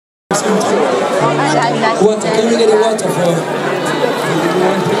Water, can we get a water for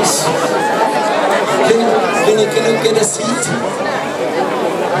everyone, please? Can you get a seat?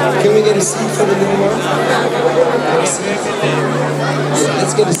 Can we get a seat for the little one?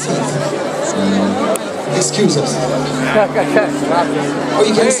 Let's get a seat. Excuse us. Oh,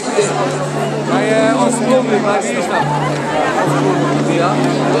 you can sit there.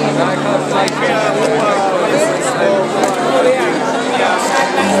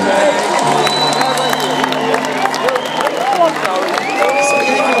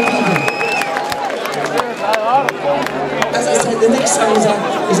 As I said, the next song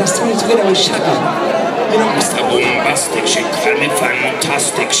is a story together with Shaggy. You know, Mr. Boombastic, she call me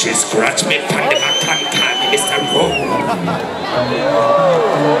fantastic, she scratch me pan the back and call me Mr. Rowe.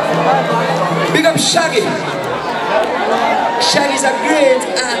 Big up Shaggy. Shaggy's a great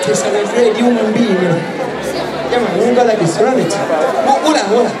artist and a great human being, you know. Yeah man, we don't go like this, run it. Hold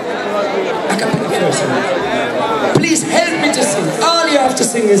on. I can pick it first. Please help me to sing. All you have to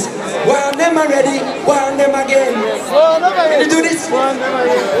sing is "One them already, one them again." Can you do this?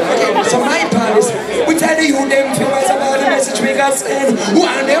 Okay, so my part is we tell you them few words about the message we got sent.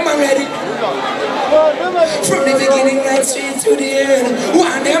 One them already. From the beginning right straight to the end.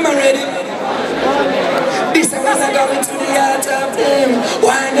 One them already. This time as I go into the heart of them.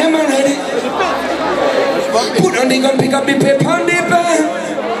 One them already. Put on the gun, pick up the paper on the pen.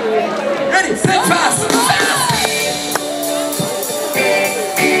 Ready, set fast.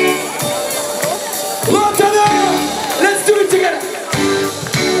 Rotterdam! Let's do it together!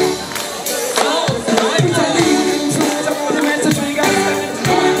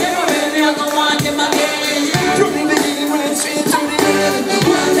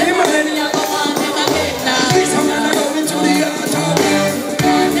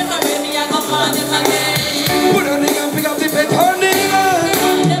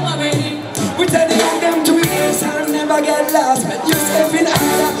 Get lost, but you step in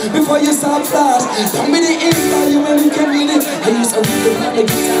harder before you start fast. Don't be the inside, you when you can read it. I used to read it on the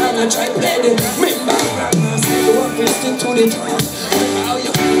guitar and I try to play it. Remember, you want to stick to the top.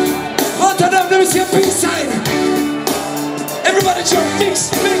 Rotterdam, let me see a peace sign. Everybody jump,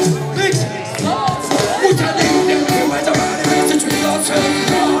 mix. We tell you them the words about the message we got to.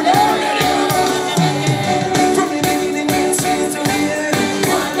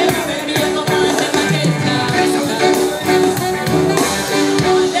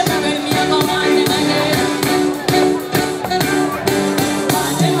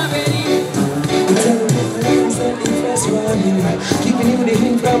 Keeping you the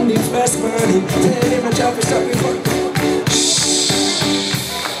hint from the first morning. Tell them my job is stop before.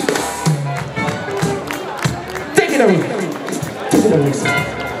 Take it away.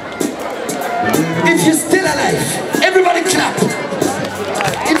 If you're still alive, everybody clap.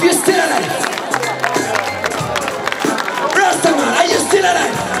 If you're still alive, Rastaman, are you still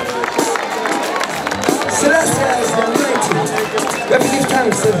alive? Celestia is the mighty. We have to give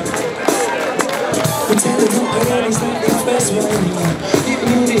thanks, sir. We tell them who I am is not the first one. Giving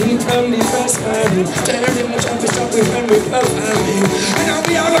you the heat from the first morning. Tell them the job is stop when we performing. And now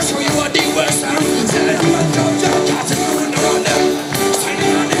we are going to show you what the worst song. Tell them what job, catch it on them. Sign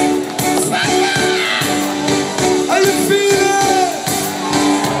it on them. How you feeling?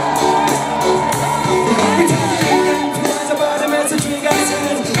 We tell them about the message we got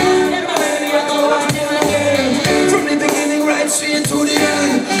sent. From the beginning right straight to the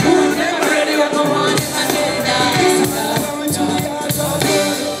end.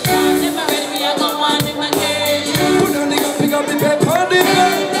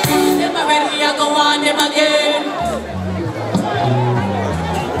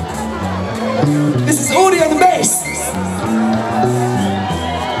 This is Udi on the bass.